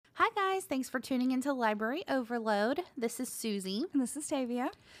Thanks for tuning into Library Overload. This is Susie. And this is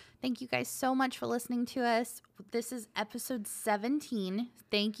Tavia. Thank you guys so much for listening to us. This is episode 17.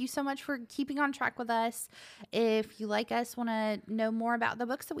 Thank you so much for keeping on track with us. If you like us, want to know more about the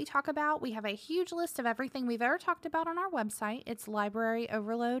books that we talk about, we have a huge list of everything we've ever talked about on our website. It's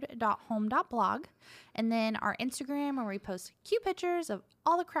libraryoverload.home.blog. And then our Instagram, where we post cute pictures of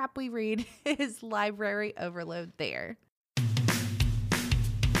all the crap we read, is Library Overload there.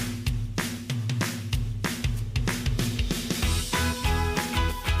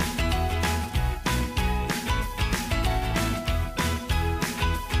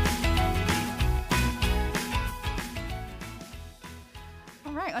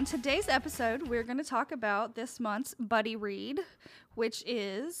 On today's episode, we're going to talk about this month's buddy read, which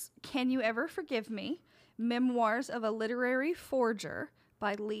is Can You Ever Forgive Me? Memoirs of a Literary Forger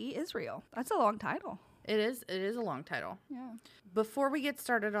by Lee Israel. That's a long title. It is a long title. Yeah. Before we get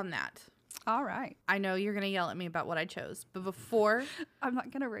started on that. All right. I know you're going to yell at me about what I chose, but before... I'm not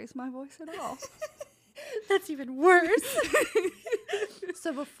going to raise my voice at all. That's even worse.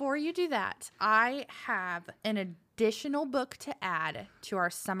 So before you do that, I have an additional book to add to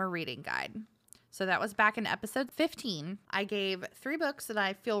our summer reading guide. So that was back in episode 15. I gave 3 books that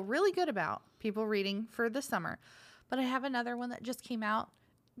I feel really good about people reading for the summer. But I have another one that just came out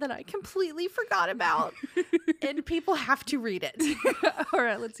that I completely forgot about. And people have to read it. All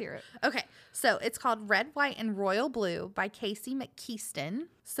right, let's hear it. Okay, so it's called Red, White, and Royal Blue by Casey McKeeston.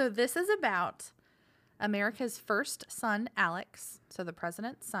 So this is about America's first son, Alex, so the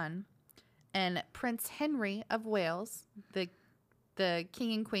president's son, and Prince Henry of Wales, the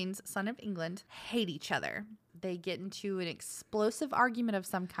king and queen's son of England, hate each other. They get into an explosive argument of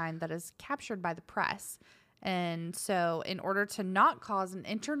some kind that is captured by the press. And so in order to not cause an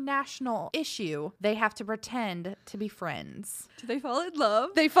international issue, they have to pretend to be friends. Do they fall in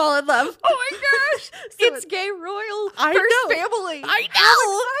love? They fall in love. Oh my gosh! It's gay royal first family. I know.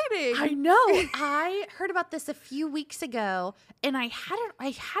 How exciting! I know. I heard about this a few weeks ago, and I had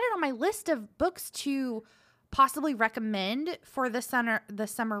it on my list of books to possibly recommend for the summer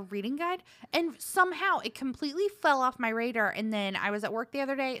reading guide, and somehow it completely fell off my radar. And then I was at work the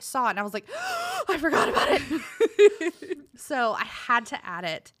other day, saw it, and I was like, oh, I forgot about it. So I had to add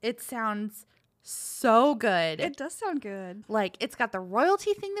it. It sounds so good. It does sound good. Like, it's got the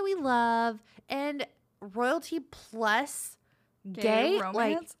royalty thing that we love, and royalty plus gay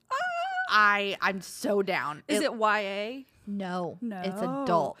romance. Like, I'm so down. Is it YA? No, it's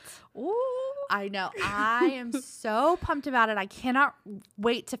adult. Ooh. I know. I am so pumped about it. I cannot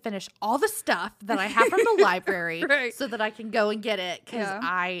wait to finish all the stuff that I have from the library Right. so that I can go and get it, because Yeah.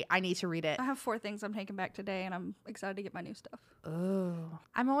 I need to read it. I have 4 things I'm taking back today, and I'm excited to get my new stuff. Oh,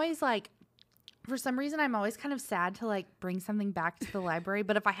 I'm always like, for some reason, I'm always kind of sad to like bring something back to the library.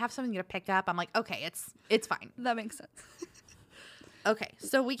 But if I have something to pick up, I'm like, okay, it's fine. That makes sense. Okay,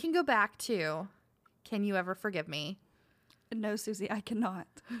 so we can go back to Can You Ever Forgive Me? No, Susie, I cannot.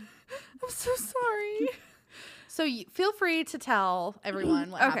 I'm so sorry. So feel free to tell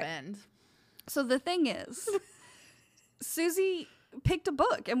everyone what happened. So the thing is, Susie picked a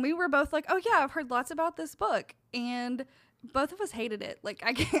book, and we were both like, oh yeah, I've heard lots about this book. And both of us hated it. Like,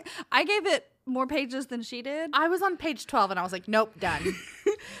 I gave it more pages than she did. I was on page 12, and I was like, nope, done.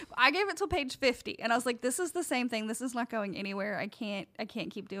 I gave it till page 50, and I was like, this is the same thing. This is not going anywhere. I can't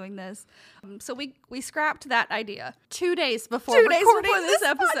keep doing this. So we scrapped that idea 2 days before 2 days recording before this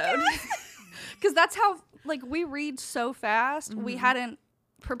episode. Because that's how, like, we read so fast. We hadn't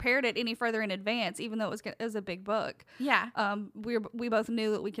prepared it any further in advance, even though it was a big book. Yeah. We both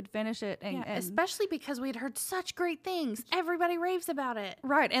knew that we could finish it, and especially because we had heard such great things. Everybody raves about it.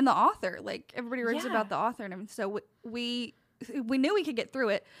 Right, and the author, like, everybody raves Yeah. about the author and everything. So we knew we could get through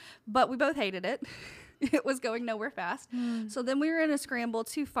it, but we both hated it. It was going nowhere fast. So then we were in a scramble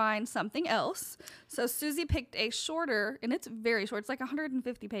to find something else. So Susie picked a shorter, and it's very short. It's like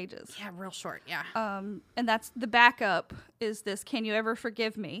 150 pages. Yeah, real short. Yeah. And that's the backup is this Can You Ever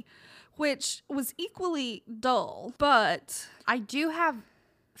Forgive Me, which was equally dull, but I do have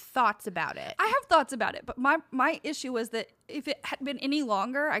thoughts about it. I have thoughts about it. But my issue was that if it had been any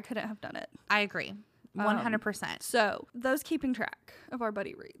longer, I couldn't have done it. I agree. 100%. So those keeping track of our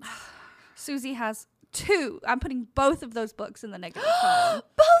buddy reads. Susie has 2. I'm putting both of those books in the negative column.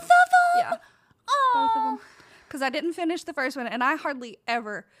 Both of them? Yeah. Oh. Both of them. Because I didn't finish the first one, and I hardly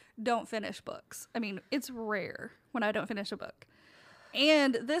ever don't finish books. I mean, it's rare when I don't finish a book.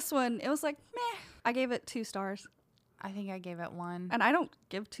 And this one, it was like, meh. I gave it 2 stars. I think I gave it 1. And I don't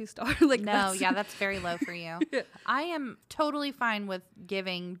give 2 stars. Like, No, yeah, that's very low for you. Yeah. I am totally fine with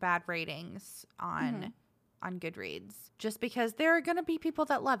giving bad ratings on on Goodreads just because there are going to be people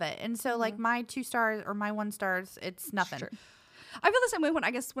that love it. And so like my 2 stars or my 1 stars, it's nothing. Sure. I feel the same way when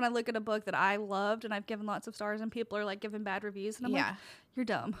I look at a book that I loved and I've given lots of stars and people are like giving bad reviews and I'm like, you're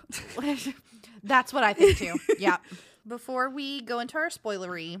dumb. That's what I think too. Yeah. Before we go into our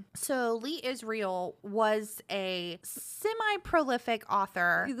spoilery, so Lee Israel was a semi-prolific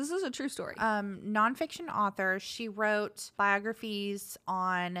author. This is a true story. Nonfiction author. She wrote biographies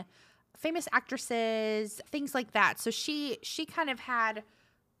on famous actresses, things like that. So she kind of had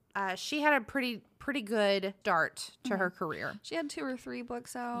she had a pretty good start to her career. She had 2 or 3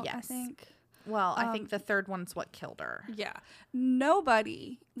 books out, I think. Well, I think the 3rd one's what killed her. Yeah.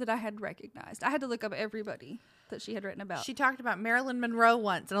 Nobody that I had recognized. I had to look up everybody that she had written about. She talked about Marilyn Monroe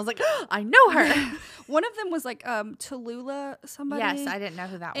once, and I was like, oh, I know her. One of them was like Tallulah somebody. Yes, I didn't know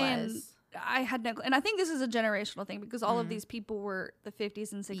who that was. I had no clue. And I think this is a generational thing because all of these people were the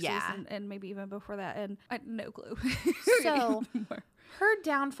 50s and 60s and maybe even before that, and I had no clue. So her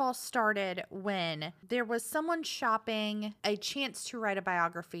downfall started when there was someone shopping a chance to write a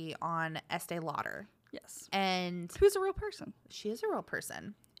biography on Estee Lauder. Yes. And who's a real person. She is a real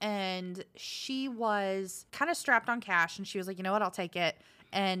person. And she was kind of strapped on cash, and she was like, you know what, I'll take it.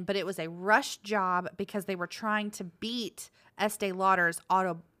 But it was a rush job because they were trying to beat Estee Lauder's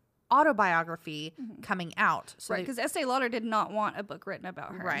autobiography coming out. So right, because Estee Lauder did not want a book written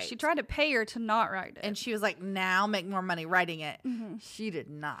about her. Right. She tried to pay her to not write it. And she was like, now make more money writing it. She did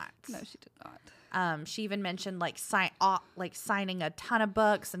not. No, she did not. She even mentioned like signing a ton of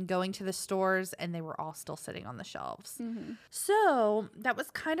books and going to the stores, and they were all still sitting on the shelves. So that was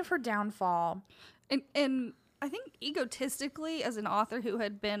kind of her downfall. And I think egotistically, as an author who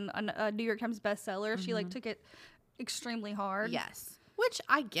had been a New York Times bestseller, she like took it extremely hard. Yes. Which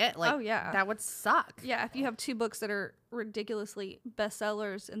I get. Like, oh, yeah. That would suck. Yeah, if you have 2 books that are ridiculously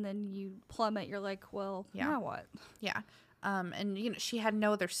bestsellers and then you plummet, you're like, well, now what? Yeah. And, you know, she had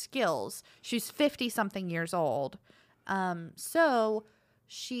no other skills. She's 50-something years old. So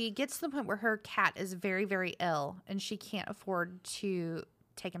she gets to the point where her cat is very, very ill, and she can't afford to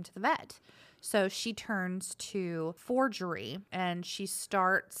take him to the vet. So she turns to forgery, and she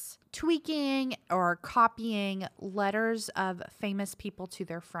starts tweaking or copying letters of famous people to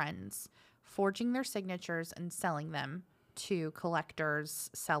their friends, forging their signatures and selling them to collectors,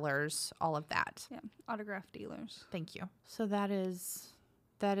 sellers, all of that. Yeah, autograph dealers. Thank you. So that is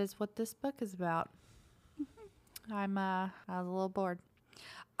what this book is about. I was a little bored.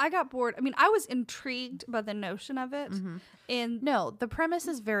 I got bored. I mean, I was intrigued by the notion of it. And no, the premise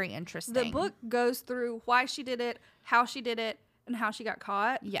is very interesting. The book goes through why she did it, how she did it, and how she got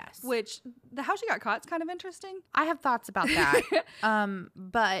caught. Yes. Which, the how she got caught is kind of interesting. I have thoughts about that.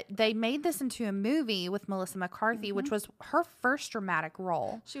 But they made this into a movie with Melissa McCarthy, which was her first dramatic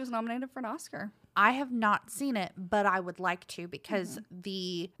role. She was nominated for an Oscar. I have not seen it, but I would like to because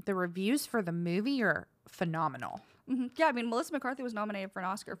the reviews for the movie are phenomenal. Yeah, I mean, Melissa McCarthy was nominated for an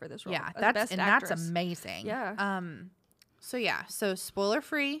Oscar for this role. Yeah, that's amazing. Yeah. So spoiler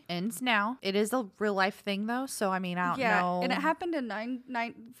free, ends now. It is a real life thing though, so I mean, I don't know. And it happened in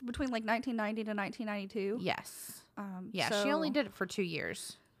between like 1990 to 1992. Yes. So, she only did it for 2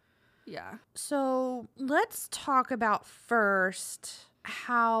 years. Yeah. So let's talk about first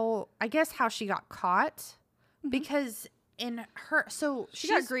how she got caught, because in her, so she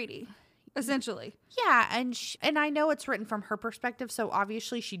got greedy. Essentially. Yeah, and I know it's written from her perspective, so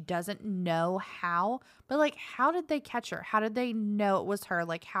obviously she doesn't know how, but like, how did they catch her? How did they know it was her?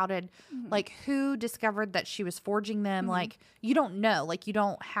 Like, how did, like, who discovered that she was forging them? Like, you don't know. Like, you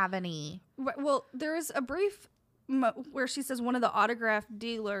don't have any. Well, there is a brief where she says one of the autograph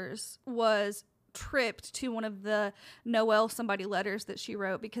dealers was tripped to one of the Noel somebody letters that she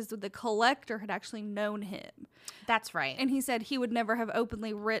wrote because the collector had actually known him. That's right. And he said he would never have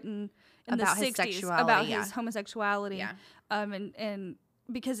openly written in about the 60s about his homosexuality. Yeah. And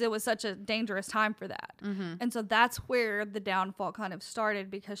because it was such a dangerous time for that. And so that's where the downfall kind of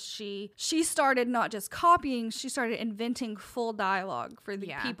started, because she started not just copying, she started inventing full dialogue for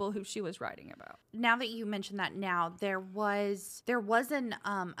the people who she was writing about. Now that you mention that, there was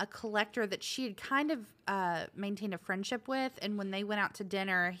a collector that she had kind of maintained a friendship with, and when they went out to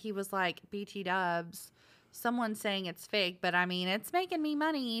dinner, he was like, BT dubs. Someone's saying it's fake, but I mean, it's making me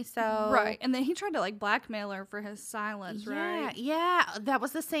money, so. Right. And then he tried to like blackmail her for his silence, right? Yeah. That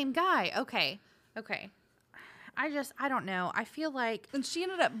was the same guy. Okay. I don't know. I feel like. And she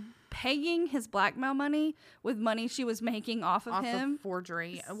ended up paying his blackmail money with money she was making off of him. Of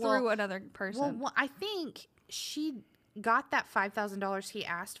forgery. Through another person. Well, I think she got that $5,000 he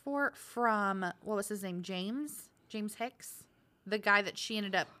asked for from, what was his name? James Hicks? The guy that she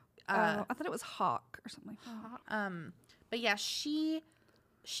ended up I thought it was Hawk or something like that. But yeah, she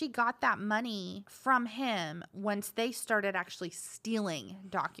got that money from him once they started actually stealing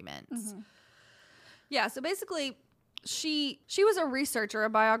documents. Yeah, so basically she was a researcher, a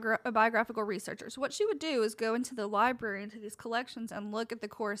biographical researcher. So what she would do is go into the library, into these collections, and look at the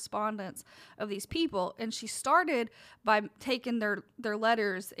correspondence of these people. And she started by taking their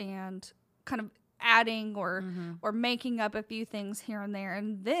letters and kind of adding or making up a few things here and there.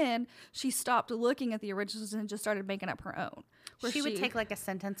 And then she stopped looking at the originals and just started making up her own. She would take like a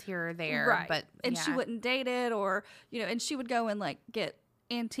sentence here or there, right? But and she wouldn't date it, or and she would go and like get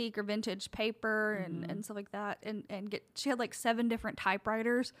antique or vintage paper and stuff like that, and she had like 7 different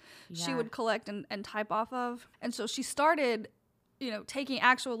typewriters she would collect and type off of. And so she started taking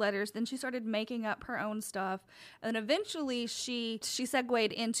actual letters, then she started making up her own stuff, and then eventually she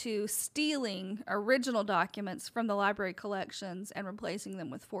segued into stealing original documents from the library collections and replacing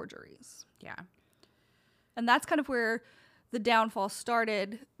them with forgeries. And that's kind of where the downfall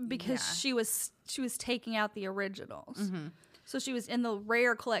started, because she was taking out the originals. So she was in the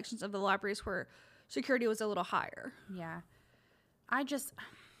rare collections of the libraries where security was a little higher. I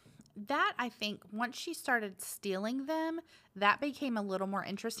think once she started stealing them, that became a little more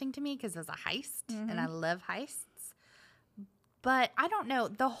interesting to me because it's a heist, and I love heists. But I don't know,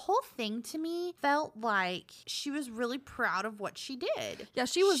 the whole thing to me felt like she was really proud of what she did. Yeah,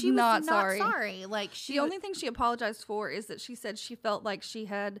 she was not sorry. Like the only thing she apologized for is that she said she felt like she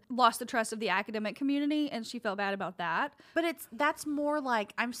had lost the trust of the academic community, and she felt bad about that. But that's more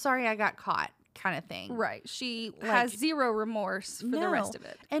like, I'm sorry I got caught kind of thing. Right. She has zero remorse for the rest of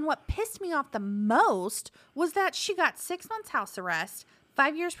it. And what pissed me off the most was that she got 6 months house arrest,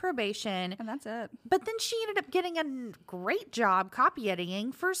 5 years probation. And that's it. But then she ended up getting a great job copy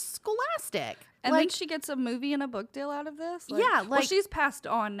editing for Scholastic. And then she gets a movie and a book deal out of this? Well, she's passed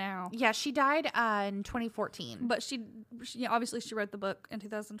on now. Yeah, she died in 2014. But she obviously she wrote the book in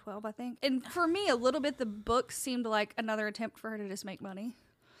 2012, I think. And for me, a little bit, the book seemed like another attempt for her to just make money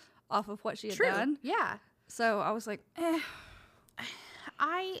off of what she had done. Yeah. So I was like,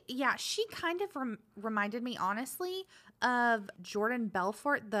 she kind of reminded me, honestly, of Jordan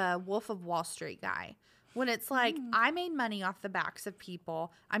Belfort, the Wolf of Wall Street guy. When it's like, I made money off the backs of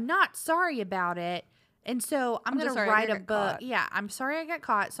people. I'm not sorry about it. And so I'm going to write a book. Yeah, I'm sorry I got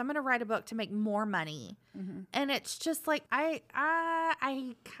caught. So I'm going to write a book to make more money. And it's just like, I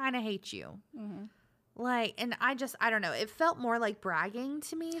kind of hate you. Like, and I don't know. It felt more like bragging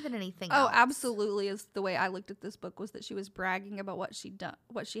to me than anything else. Oh, absolutely. Is the way I looked at this book, was that she was bragging about what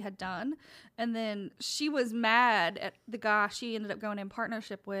she had done. And then she was mad at the guy she ended up going in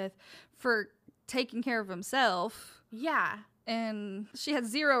partnership with for taking care of himself. Yeah. And she had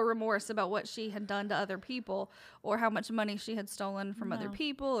zero remorse about what she had done to other people, or how much money she had stolen from other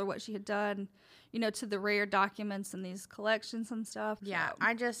people, or what she had done, to the rare documents in these collections and stuff. Yeah. So.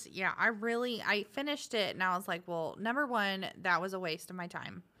 I finished it and I was like, well, number one, that was a waste of my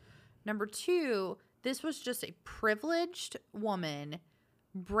time. Number two, this was just a privileged woman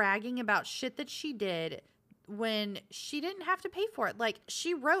bragging about shit that she did when she didn't have to pay for it. Like,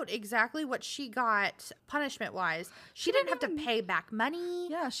 she wrote exactly what she got punishment-wise. She didn't have to pay back money.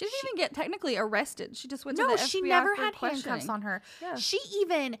 Yeah, she didn't even get technically arrested. She just went to the FBI. No, she never had handcuffs on her. Yeah. She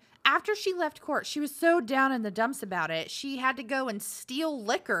even, after she left court, she was so down in the dumps about it. She had to go and steal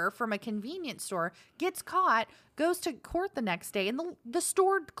liquor from a convenience store, gets caught, goes to court the next day, and the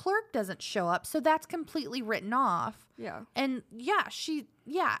store clerk doesn't show up, so that's completely written off. Yeah. And she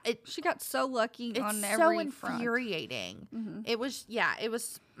got so lucky on every front. It's so infuriating. It was,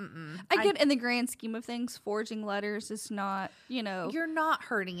 I get, in the grand scheme of things, forging letters is not, You're not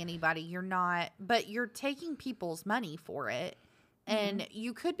hurting anybody. But you're taking people's money for it. And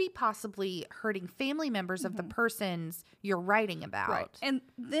you could be possibly hurting family members of the persons you're writing about. Right. And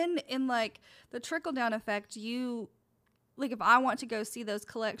then in the trickle down effect, if I want to go see those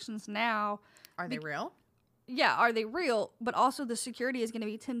collections now. Are they real? Yeah, are they real? But also the security is going to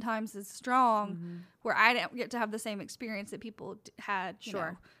be 10 times as strong, where I don't get to have the same experience that people had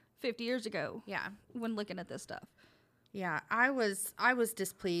 50 years ago. Yeah. When looking at this stuff. Yeah, I was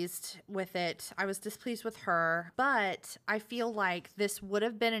displeased with it. I was displeased with her, but I feel like this would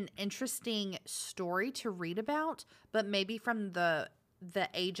have been an interesting story to read about, but maybe from the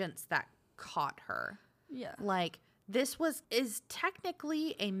agents that caught her. Yeah. Like, this is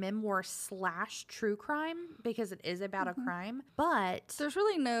technically a memoir / true crime, because it is about a crime, but there's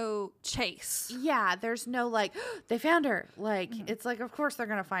really no chase. Yeah, there's no they found her. It's like, of course they're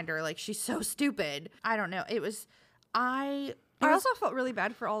going to find her. Like, she's so stupid. I don't know. I also felt really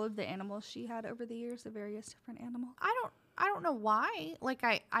bad for all of the animals she had over the years, the various different animals. I don't know why. Like,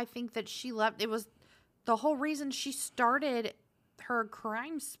 I think that she left. It was the whole reason she started her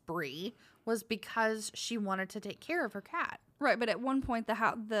crime spree was because she wanted to take care of her cat. Right, but at one point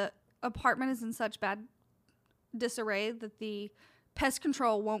the apartment is in such bad disarray that the pest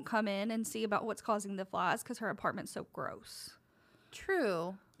control won't come in and see about what's causing the flies because her apartment's so gross.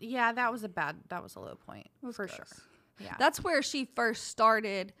 True. Yeah, that was a low point for gross. sure. Yeah. That's where she first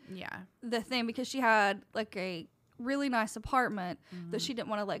started Yeah. the thing, because she had like a really nice apartment that she didn't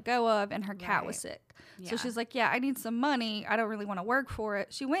want to let go of, and her cat was Right. sick. Yeah. So she's like, yeah, I need some money. I don't really want to work for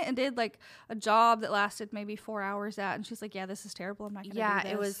it. She went and did like a job that lasted maybe 4 hours out, and she's like, yeah, this is terrible. I'm not going to Yeah,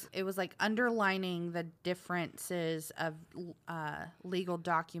 do this. it was like underlining the differences of legal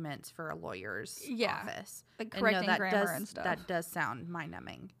documents for a lawyer's Yeah, office. like And correcting that grammar does, and stuff. That does sound mind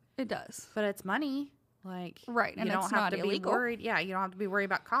numbing, It does. but it's money. Like, Right, you and don't it's have not to illegal. be worried. Yeah, you don't have to be worried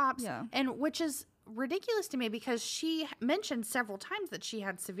about cops. Yeah. And which is ridiculous to me because she mentioned several times that she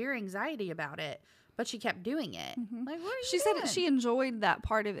had severe anxiety about it, but she kept doing it. Like, what are you She said doing? she enjoyed that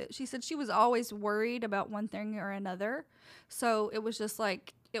part of it. She said she was always worried about one thing or another. So it was just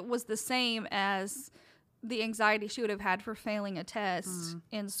like, it was the same as the anxiety she would have had for failing a test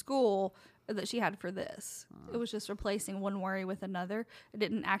in school that she had for this. It was just replacing one worry with another. It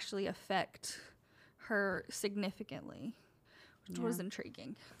didn't actually affect her significantly, which was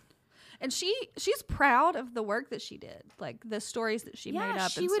intriguing. And she's proud of the work that she did, like the stories that she made up.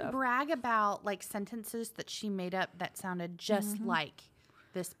 She and would stuff. brag about like sentences that she made up that sounded just like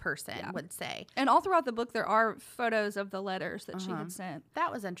this person would say. And all throughout the book, there are photos of the letters that she had sent.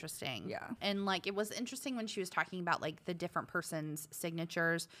 That was interesting. Yeah. And like it was interesting when she was talking about like the different person's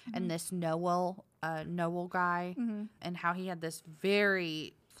signatures and this Noel guy and how he had this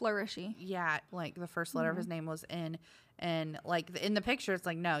very Flourishy. like the first letter of his name was in, and like in the picture it's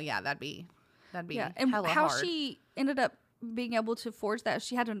like no, that'd be Yeah, and hella how hard. she ended up being able to forge that,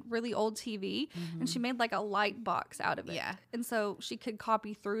 she had a really old TV and she made like a light box out of it. Yeah. And so she could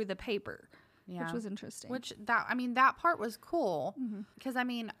copy through the paper, Yeah. which was interesting. Which that part was cool because I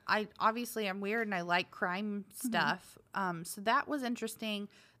mean I obviously I'm weird and I like crime stuff. So that was interesting.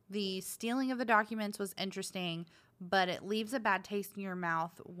 The stealing of the documents was interesting, but it leaves a bad taste in your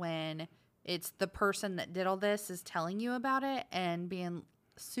mouth when it's the person that did all this is telling you about it and being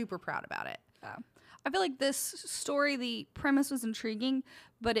super proud about it. I feel like this story, the premise was intriguing,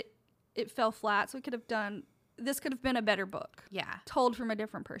 but it fell flat. So this could have been a better book. Yeah. Told from a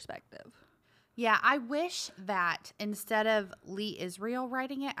different perspective. Yeah, I wish that instead of Lee Israel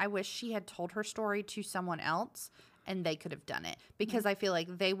writing it, I wish she had told her story to someone else and they could have done it because I feel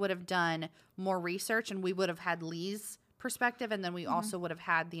like they would have done more research and we would have had Lee's perspective and then we also would have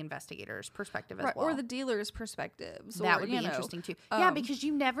had the investigator's perspective as well. Or the dealer's perspectives. That or, would be you know, interesting too. Yeah, because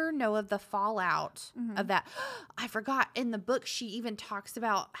you never know of the fallout of that. I forgot in the book she even talks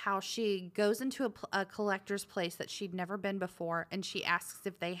about how she goes into a collector's place that she'd never been before and she asks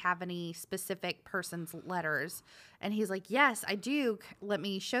if they have any specific person's letters. And he's like, yes, I do. Let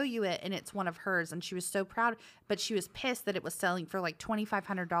me show you it. And it's one of hers. And she was so proud, but she was pissed that it was selling for like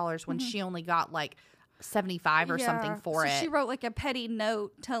 $2,500 when she only got like 75 or something for it. She wrote like a petty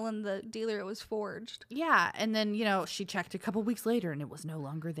note telling the dealer it was forged. Yeah, and then she checked a couple weeks later and it was no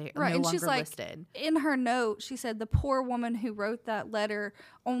longer there, Right, no and longer she's like, listed. in her note, she said the poor woman who wrote that letter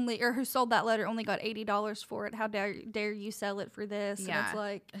who sold that letter only got $80 for it. How dare you sell it for this? Yeah. And it's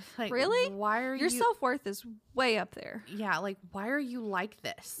like, Like, really? Why are Your you? self-worth is way up there. Yeah, like why are you like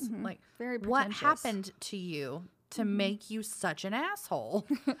this? Like, Very what pretentious. happened to you to make you such an asshole?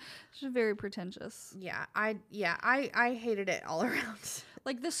 She's very pretentious. I hated it all around.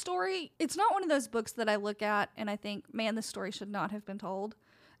 Like this story, it's not one of those books that I look at and I think, man, this story should not have been told.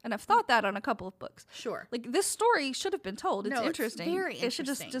 And I've thought that on a couple of books. Sure. Like this story should have been told. It's No, it's interesting. very It should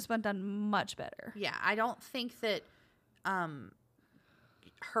interesting. just been done much better. Yeah, I don't think that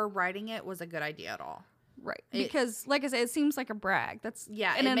her writing it was a good idea at all. Right. Because like I said, it seems like a brag. That's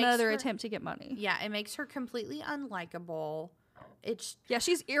Yeah, and it makes another her- attempt to get money. Yeah, it makes her completely unlikable. It's Yeah,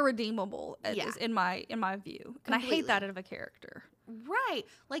 she's irredeemable Yeah. in my view. And I hate Completely. that out of a character. right.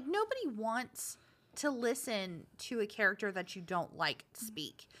 Like nobody wants to listen to a character that you don't like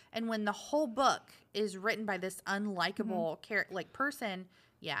speak. And when the whole book is written by this unlikable person,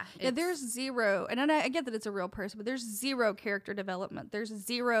 yeah, Yeah, there's zero, and I get that it's a real person, but there's zero character development. There's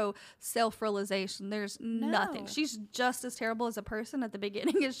zero self-realization. There's nothing. No. She's just as terrible as a person at the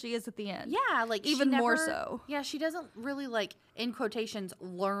beginning as she is at the end. yeah, like she Even more never- so. Yeah, she doesn't really like in quotations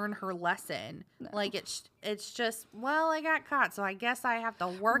learn her lesson. Like it's just, well, I got caught, so I guess I have to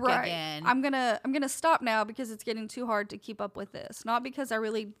work again. I'm gonna stop now because it's getting too hard to keep up with this. Not because I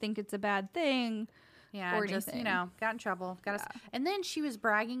really think it's a bad thing, Yeah, or just, anything. got in trouble. Yeah. And then she was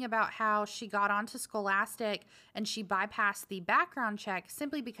bragging about how she got onto Scholastic and she bypassed the background check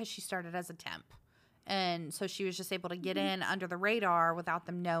simply because she started as a temp. And so she was just able to get in under the radar without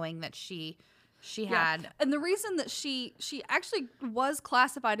them knowing that she had. And the reason that she actually was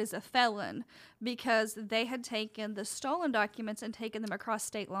classified as a felon because they had taken the stolen documents and taken them across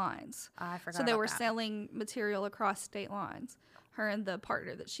state lines. I forgot So they about were that. selling material across state lines. Her and the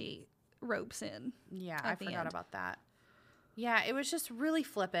partner that she ropes in. Yeah, at I the forgot end. about that. Yeah, it was just really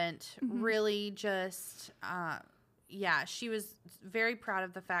flippant. Really just, yeah, she was very proud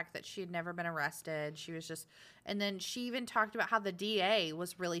of the fact that she had never been arrested. She was just, and then she even talked about how the DA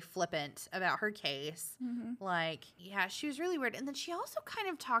was really flippant about her case. Like, yeah, she was really weird. And then she also kind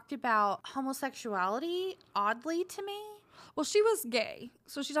of talked about homosexuality, oddly to me. Well, she was gay.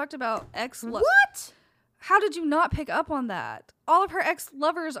 So she talked about What? How did you not pick up on that? All of her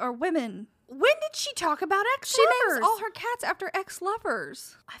ex-lovers are women. When did she talk about She ex-lovers? names all her cats after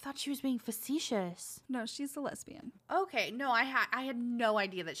ex-lovers. I thought she was being facetious. No, she's a lesbian. Okay, no, I had no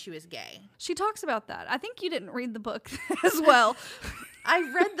idea that she was gay. She talks about that. I think you didn't read the book as well. I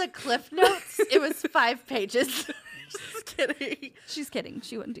read the Cliff Notes. It was 5 pages. Just kidding. She's kidding.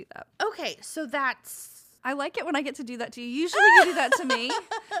 She wouldn't do that. Okay, so that's... I like it when I get to do that to you. Usually you do that to me.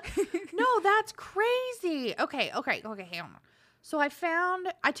 No, that's crazy. Okay, hang on. So I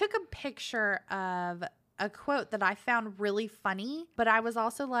took a picture of a quote that I found really funny, but I was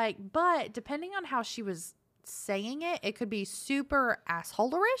also like, but depending on how she was saying it, it could be super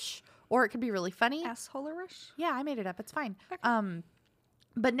assholerish or it could be really funny. Assholerish? Yeah, I made it up. It's fine. Okay.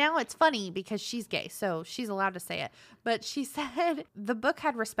 But now it's funny because she's gay, so she's allowed to say it. But she said the book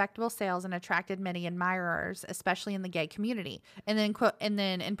had respectable sales and attracted many admirers, especially in the gay community. And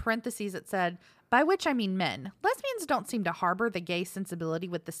then in parentheses it said, by which I mean men. Lesbians don't seem to harbor the gay sensibility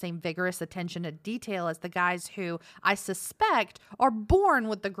with the same vigorous attention to detail as the guys who, I suspect, are born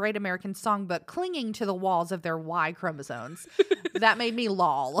with the Great American Songbook clinging to the walls of their Y chromosomes. That made me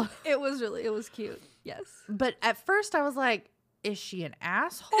lol. It was cute. Yes. But at first I was like, is she an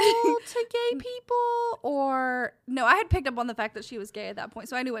asshole to gay people or No, I had picked up on the fact that she was gay at that point,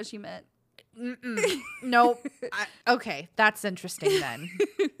 so I knew what she meant. nope? Okay, that's interesting then.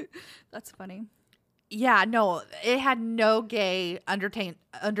 That's funny. Yeah, no, it had no gay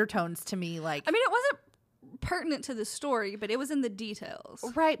undertones to me. Like, I mean, it wasn't pertinent to the story, but it was in the details.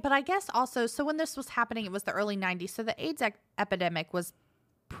 right, but I guess also, so when this was happening, it was the early 90s, so the AIDS epidemic was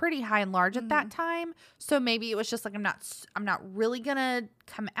pretty high and large at that time. So maybe it was just like, I'm not really gonna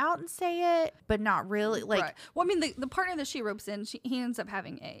come out and say it, but not really, like, Right. Well, I mean, the partner that she ropes in, he ends up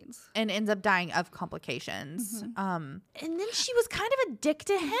having AIDS. and ends up dying of complications. And then she was kind of a dick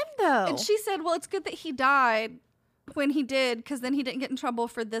to him though. And she said, well, it's good that he died when he did, because then he didn't get in trouble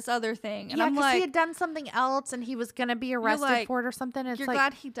for this other thing. And yeah, I'm because like, he had done something else and he was gonna be arrested like, for it or something. And it's you're like,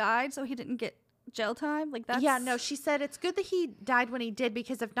 glad he died so he didn't get jail time? Like, that's... yeah, no, she said it's good that he died when he did,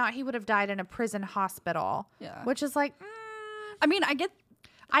 because if not, he would have died in a prison hospital. Yeah. Which is like, I mean, I get...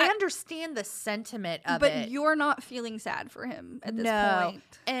 I understand the sentiment of but it. you're not feeling sad for him at this No. point.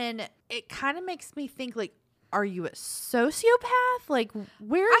 And it kind of makes me think, like, are you a sociopath? Like, I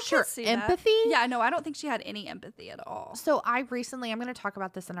where's can your see that. empathy? Yeah, no, I don't think she had any empathy at all. So I'm going to talk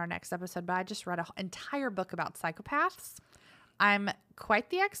about this in our next episode, but I just read an entire book about psychopaths. I'm quite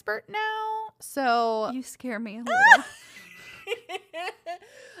the expert now. So You scare me a little.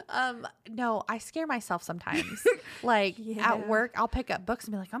 no, I scare myself sometimes. Like Yeah. at work, I'll pick up books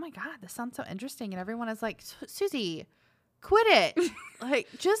and be like, oh my God, this sounds so interesting. And everyone is like, Susie, quit it. Like,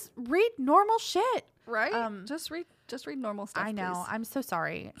 just read normal shit. Right? Just read normal stuff. I know. please. I'm so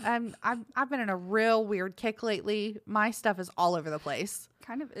sorry. I've been in a real weird kick lately. My stuff is all over the place.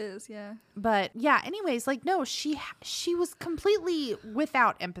 Kind of is, yeah. But yeah, anyways, like, no, she was completely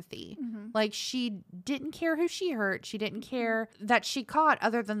without empathy. Like, she didn't care who she hurt. She didn't care that she caught,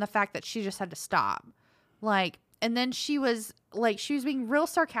 other than the fact that she just had to stop. Like, and then she was being real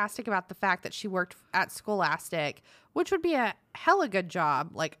sarcastic about the fact that she worked at Scholastic, which would be a hella good job.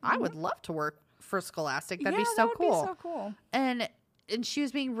 Like, I would love to work for Scholastic. That'd be so that cool. would be so cool. And she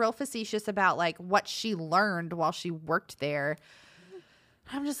was being real facetious about, like, what she learned while she worked there.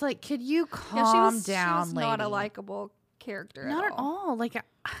 I'm just like, could you calm down, she was lady? not a likable character Not at all. Like,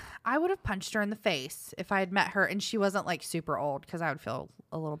 I would have punched her in the face if I had met her and she wasn't, like, super old, because I would feel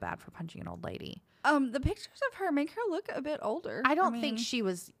a little bad for punching an old lady. The pictures of her make her look a bit older. I don't think she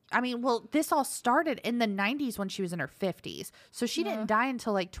was. I mean, well, this all started in the 90s when she was in her 50s. So she didn't die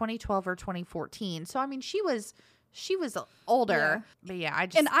until like 2012 or 2014. So, I mean, she was she was older. Yeah. But yeah, I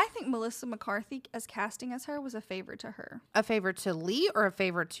just And I think Melissa McCarthy as casting as her was a favor to her. a favor to Lee or a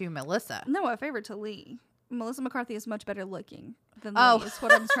favor to Melissa. No, a favor to Lee. Melissa McCarthy is much better looking than Oh. Lee, is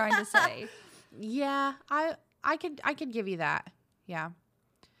what I'm trying to say. Yeah, I could give you that. Yeah.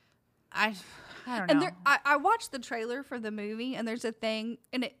 I don't know. And I watched the trailer for the movie, and there's a thing,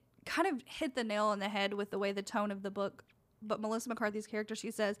 and it kind of hit the nail on the head with the way the tone of the book. But Melissa McCarthy's character,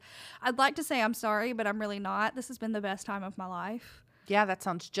 she says, "I'd like to say I'm sorry, but I'm really not. This has been the best time of my life." Yeah, that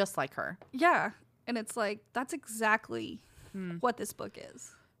sounds just like her. Yeah, and it's like that's exactly what this book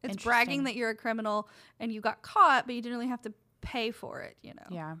is. It's bragging Interesting. that you're a criminal and you got caught, but you didn't really have to pay for it. You know.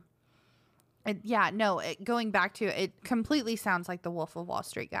 Yeah. Going back to it completely sounds like the Wolf of Wall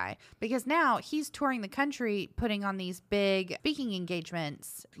Street guy, because now he's touring the country putting on these big speaking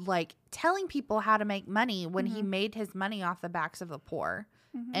engagements, like telling people how to make money when he made his money off the backs of the poor,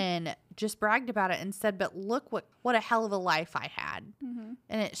 and just bragged about it and said, but look what a hell of a life I had.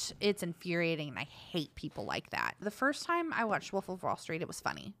 And it's infuriating, and I hate people like that. The first time I watched Wolf of Wall Street, it was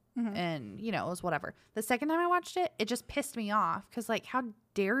funny. And, it was whatever. The second time I watched it, it just pissed me off because, like, how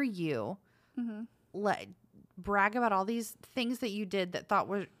dare you brag about all these things that you did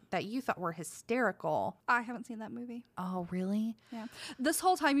that you thought were hysterical. I haven't seen that movie. Oh, really? Yeah. This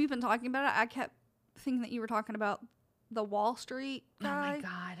whole time you've been talking about it, I kept thinking that you were talking about the Wall Street guy. Oh my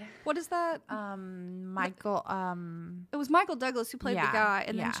God. What is that? Michael. It was Michael Douglas who played the Yeah, guy,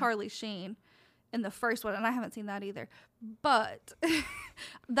 and yeah. then Charlie Sheen in the first one, and I haven't seen that either. But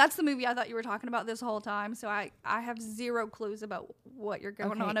that's the movie I thought you were talking about this whole time, so I have zero clues about what you're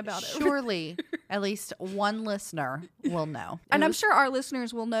going on about it. Surely, at least one listener will know. And I'm sure our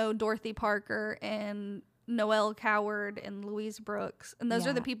listeners will know Dorothy Parker and Noelle Coward and Louise Brooks, and those are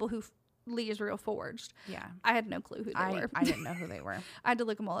Yeah. the people who Lee Israel forged. Yeah. I had no clue who they were. I didn't know who they were. I had to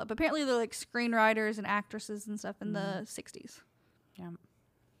look them all up. Apparently, they're like screenwriters and actresses and stuff in the 60s. Yeah.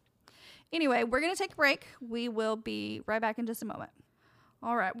 Anyway, we're going to take a break. We will be right back in just a moment.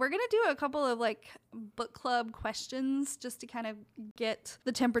 All right. We're going to do a couple of like book club questions just to kind of get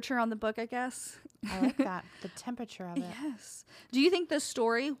the temperature on the book, I guess. I like that. The temperature of it. Yes. Do you think the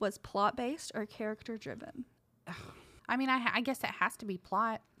story was plot based or character driven? I mean, I guess it has to be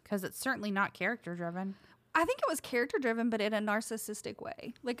plot because it's certainly not character driven. I think it was character driven, but in a narcissistic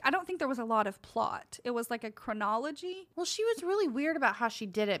way. Like, I don't think there was a lot of plot. It was like a chronology. Well, she was really weird about how she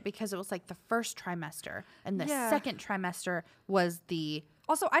did it because it was like the first trimester and the Yeah. second trimester was the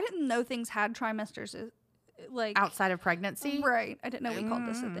Also, I didn't know things had trimesters. Like outside of pregnancy. Right. I didn't know we called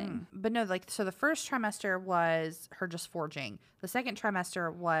this a thing. But no, like, so the first trimester was her just forging. The second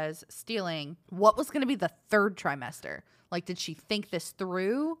trimester was stealing. What was going to be the third trimester? Like, did she think this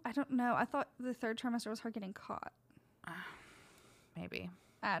through? I don't know. I thought the third trimester was her getting caught. Maybe.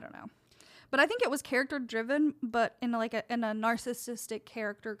 I don't know. But I think it was character driven, but in a narcissistic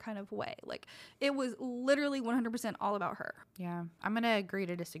character kind of way. Like, it was literally 100% all about her. Yeah. I'm going to agree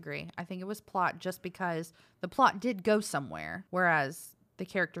to disagree. I think it was plot just because the plot did go somewhere, whereas the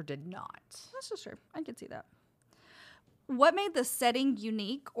character did not. That's just true. I could see that. What made the setting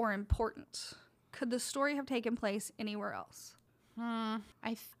unique or important? Could the story have taken place anywhere else?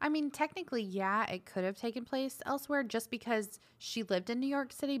 I mean, technically, yeah, it could have taken place elsewhere just because she lived in New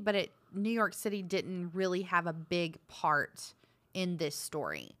York City, but New York City didn't really have a big part in this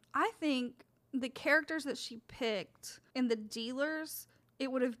story. I think the characters that she picked and the dealers,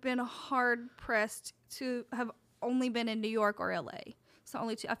 it would have been hard pressed to have only been in New York or LA. So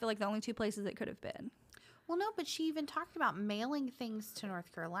I feel like the only two places it could have been. Well, no, but she even talked about mailing things to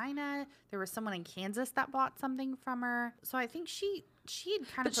North Carolina. There was someone in Kansas that bought something from her. So I think she had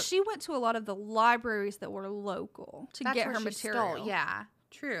kind But of... she went to a lot of the libraries that were local to That's get where her she material. stole. Yeah,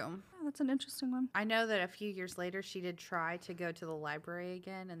 true. Oh, that's an interesting one. I know that a few years later she did try to go to the library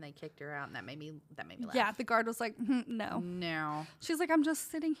again, and they kicked her out, and that made me laugh. Yeah, the guard was like, no. No. She's like, I'm just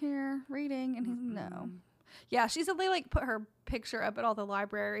sitting here reading, and he's no. Yeah, she said they like put her picture up at all the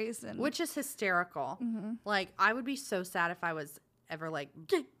libraries, and Which is hysterical. Like, I would be so sad if I was ever like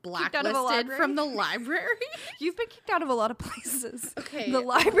out of a blacklisted library? from the library. you've been kicked out of a lot of places. Okay, the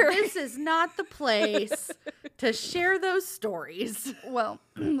library. This is not the place to share those stories. Well,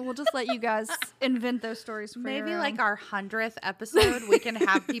 we'll just let you guys invent those stories for Maybe your like own. our 100th episode, we can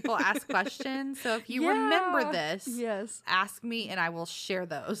have people ask questions. So if you remember Yeah. this, Yes, ask me and I will share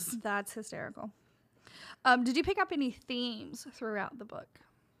those. that's hysterical. Did you pick up any themes throughout the book?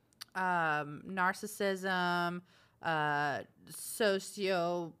 Narcissism,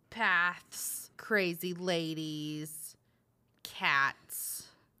 sociopaths, crazy ladies, cats.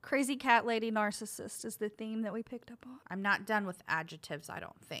 Crazy cat lady narcissist is the theme that we picked up on. I'm not done with adjectives, I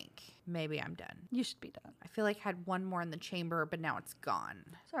don't think. Maybe I'm done. You should be done. I feel like I had one more in the chamber, but now it's gone.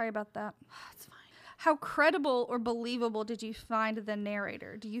 Sorry about that. It's fine. How credible or believable did you find the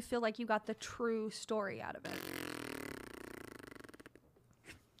narrator? Do you feel like you got the true story out of it?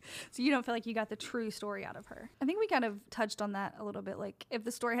 So you don't feel like you got the true story out of her. I think we kind of touched on that a little bit. Like, if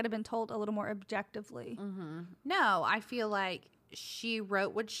the story had been told a little more objectively. No, I feel like she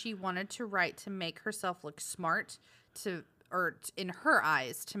wrote what she wanted to write to make herself look smart, in her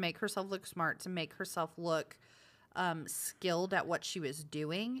eyes, to make herself look smart, to make herself look skilled at what she was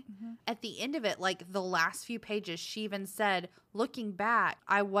doing. At the end of it, like the last few pages, she even said, looking back,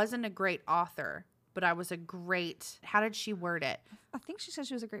 I wasn't a great author, but I was a great, how did she word it? I think she said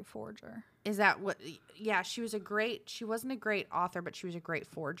she was a great forger. Is that what? Yeah, she wasn't a great author, but she was a great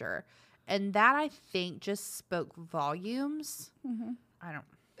forger. And that, I think, just spoke volumes. I don't.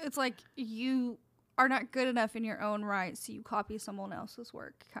 It's like you are not good enough in your own right, so you copy someone else's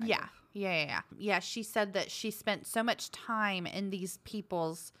work. Kind of. Yeah. She said that she spent so much time in these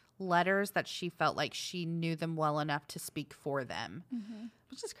people's letters that she felt like she knew them well enough to speak for them.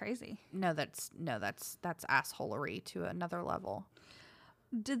 Which is crazy. That's assholery to another level.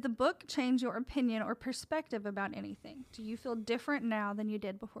 Did the book change your opinion or perspective about anything? Do you feel different now than you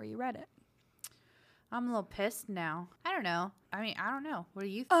did before you read it? I'm a little pissed now. I don't know. I don't know. What do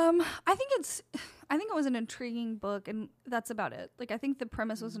you think? I think it was an intriguing book, and that's about it. Like, I think the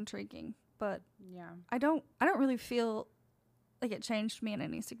premise was intriguing, but Yeah. I don't really feel like it changed me in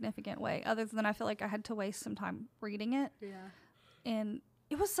any significant way, other than I feel like I had to waste some time reading it. Yeah. And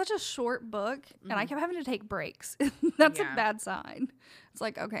it was such a short book, and I kept having to take breaks. That's a bad sign. It's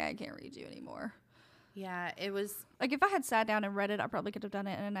like, okay, I can't read you anymore. Yeah, it was. Like, if I had sat down and read it, I probably could have done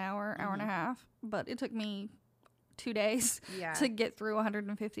it in an hour and a half. But it took me 2 days to get through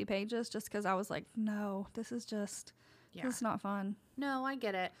 150 pages just because I was like, no, this is not fun. No, I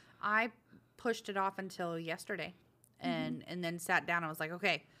get it. I pushed it off until yesterday and then sat down. I was like,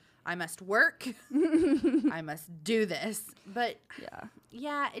 okay, I must work. I must do this. But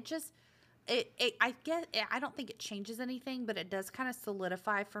yeah, it just, I don't think it changes anything, but it does kind of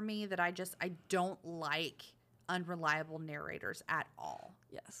solidify for me that I don't like unreliable narrators at all.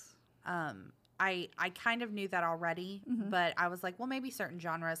 Yes. I kind of knew that already, but I was like, well, maybe certain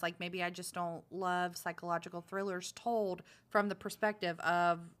genres, like maybe I just don't love psychological thrillers told from the perspective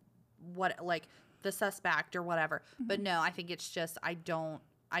of what, like the suspect or whatever. But no, I think it's just, I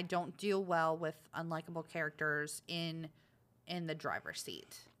don't deal well with unlikable characters in the driver's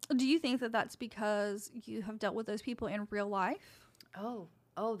seat. Do you think that that's because you have dealt with those people in real life? Oh,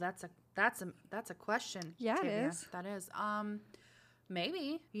 that's a question. Yeah, Tavia. it is. That is.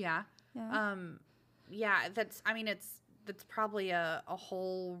 Maybe. Yeah. Yeah. Yeah, that's probably a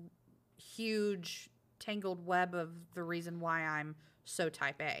whole huge tangled web of the reason why I'm so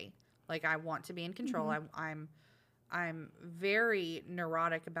type A. Like, I want to be in control. I'm very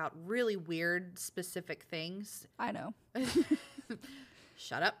neurotic about really weird specific things. I know.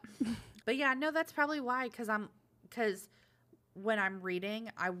 Shut up. But yeah, no, that's probably why, because when I'm reading,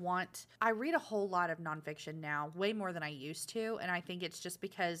 I read a whole lot of nonfiction now, way more than I used to. And I think it's just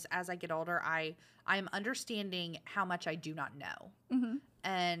because as I get older, I'm understanding how much I do not know.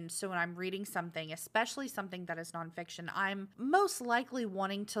 And so when I'm reading something, especially something that is nonfiction, I'm most likely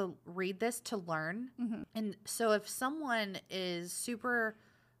wanting to read this to learn. And so if someone is super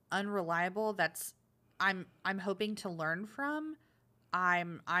unreliable, I'm hoping to learn from,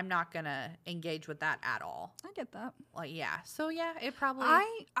 I'm not gonna engage with that at all. I get that. Like, yeah. So yeah, it probably.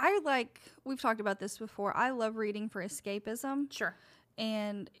 I like, we've talked about this before. I love reading for escapism. Sure.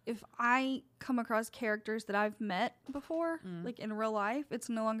 And if I come across characters that I've met before, like in real life, it's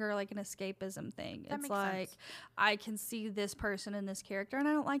no longer like an escapism thing. That it's makes like sense. I can see this person in this character, and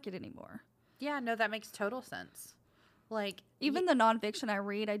I don't like it anymore. Yeah. No, that makes total sense. Like, Even the nonfiction I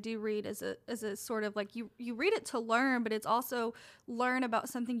read, I do read as a sort of like you read it to learn, but it's also learn about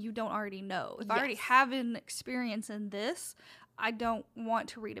something you don't already know. If I already have an experience in this, I don't want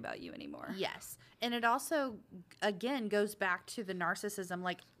to read about you anymore. Yes. And it also, again, goes back to the narcissism.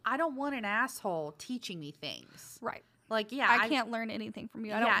 Like, I don't want an asshole teaching me things. Right. Like, yeah. I can't learn anything from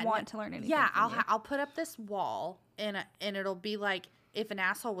you. I don't want to learn anything from you. I'll put up this wall, and it'll be like if an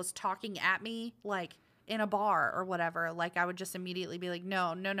asshole was talking at me, like, in a bar or whatever, like, I would just immediately be like,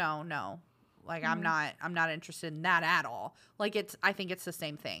 no. Like, I'm not interested in that at all. Like, I think it's the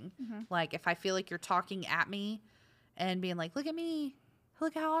same thing. Like, if I feel like you're talking at me and being like, look at me,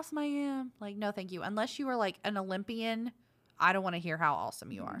 look how awesome I am. Like, no, thank you. Unless you are like an Olympian, I don't want to hear how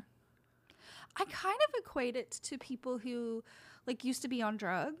awesome you are. I kind of equate it to people who like used to be on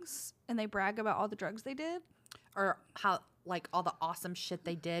drugs and they brag about all the drugs they did. Or how, like, all the awesome shit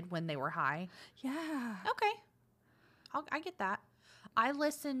they did when they were high. Yeah. Okay. I get that. I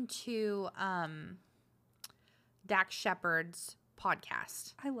listened to Dax Shepard's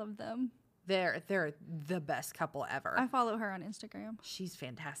podcast. I love them. They're the best couple ever. I follow her on Instagram. She's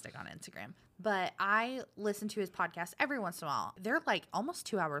fantastic on Instagram. But I listen to his podcast every once in a while. They're like almost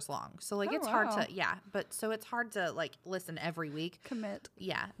 2 hours long. So like it's hard to so it's hard to like listen every week. Commit.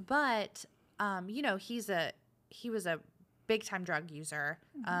 Yeah. But you know, he was a big time drug user.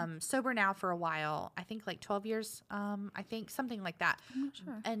 Sober now for a while. I think like 12 years. I think something like that. I'm not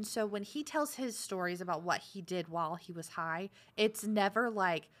sure. And so when he tells his stories about what he did while he was high, it's never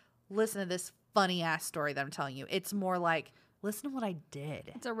like, listen to this funny ass story that I'm telling you. It's more like, listen to what I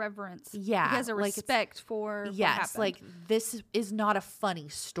did. It's a reverence. Yeah. He has a like respect for what happened. like this is not a funny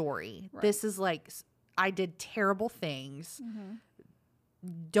story. Right. This is like, I did terrible things.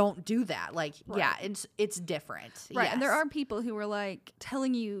 Don't do that. Like, yeah, it's different. Right. Yes. And there are people who are like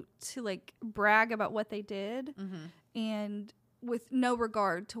telling you to like brag about what they did and with no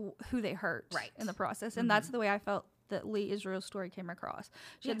regard to who they hurt in the process. And that's the way I felt that Lee Israel's story came across.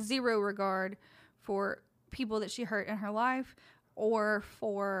 She had zero regard for people that she hurt in her life or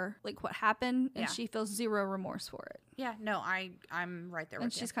for like what happened, and she feels zero remorse for it. Yeah, no, I'm right there with you.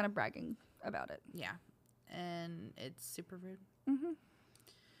 And she's kind of bragging about it. Yeah. And it's super rude.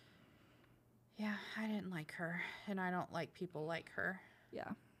 Yeah, I didn't like her, and I don't like people like her. Yeah.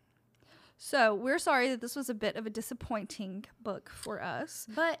 So we're sorry that this was a bit of a disappointing book for us.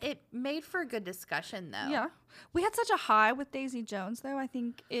 But it made for a good discussion, though. Yeah. We had such a high with Daisy Jones, though. I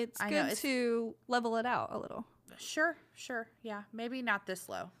think it's good it's to level it out a little. Sure. Yeah, maybe not this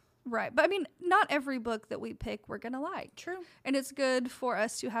low. Right. But I mean, not every book that we pick we're going to like. True. And it's good for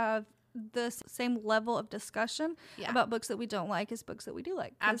us to have the same level of discussion about books that we don't like as books that we do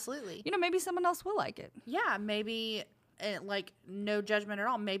like. Absolutely. You know, maybe someone else will like it. Yeah, maybe, like, no judgment at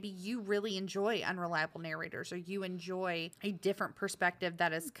all. Maybe you really enjoy unreliable narrators, or you enjoy a different perspective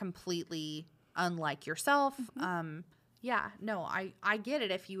that is completely unlike yourself. Yeah, no, I get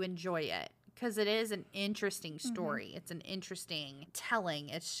it if you enjoy it. Because it is an interesting story. It's an interesting telling.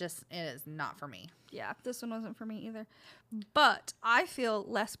 It's just, it is not for me. Yeah, this one wasn't for me either. But I feel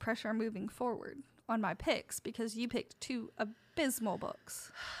less pressure moving forward on my picks because you picked two abysmal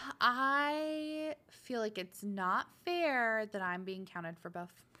books. I feel like it's not fair that I'm being counted for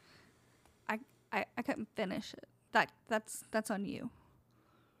both. I couldn't finish it. That's on you.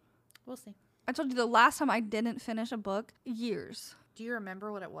 We'll see. I told you the last time I didn't finish a book, years. Do you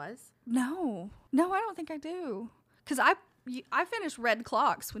remember what it was? No, I don't think I do. Because I finished Red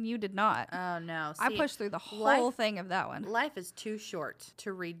Clocks when you did not. Oh, no. See, I pushed through the whole thing of that one. Life is too short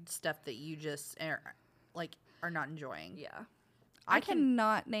to read stuff that you just are not enjoying. Yeah. I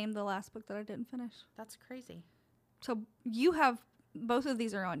cannot name the last book that I didn't finish. That's crazy. So you have, both of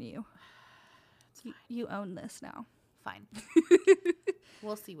these are on you. You own this now. Fine.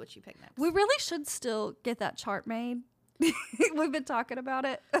 We'll see what you pick next. We really should still get that chart made. We've been talking about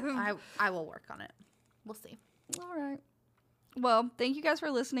it. I will work on it. We'll see. All right. Well, thank you guys for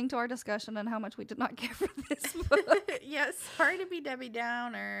listening to our discussion on how much we did not care for this book. Yes. Sorry to be Debbie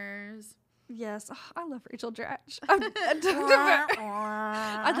Downers. Yes. Oh, I love Rachel Dratch. I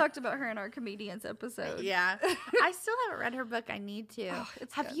talked about her in our comedians episode. Yeah. I still haven't read her book. I need to. Oh,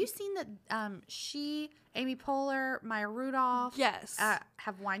 have you seen that Amy Poehler, Maya Rudolph, yes,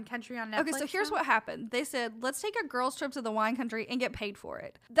 have Wine Country on Netflix? Okay, so here's what happened. They said, let's take a girls trip to the wine country and get paid for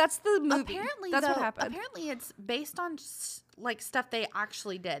it. That's the movie. Apparently, that's what happened. Apparently, it's based on like stuff they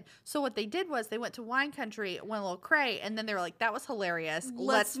actually did. So what they did was they went to wine country, went a little cray, and then they were like, that was hilarious.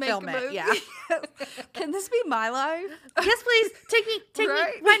 Let's film it. Yeah. Can this be my life? Yes, please. Take me.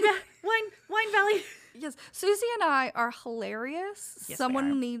 Wine Valley. Yes, Susie and I are hilarious. Yes,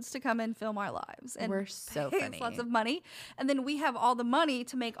 Someone needs to come and film our lives, and we're so pay us funny. lots of money, and then we have all the money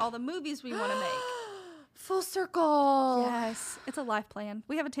to make all the movies we want to make. Full circle. Yes, it's a life plan.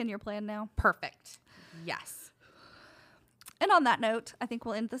 We have a 10-year plan now. Perfect. Yes. And on that note, I think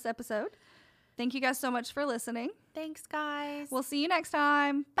we'll end this episode. Thank you guys so much for listening. Thanks, guys. We'll see you next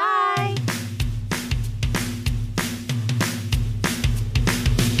time. Bye.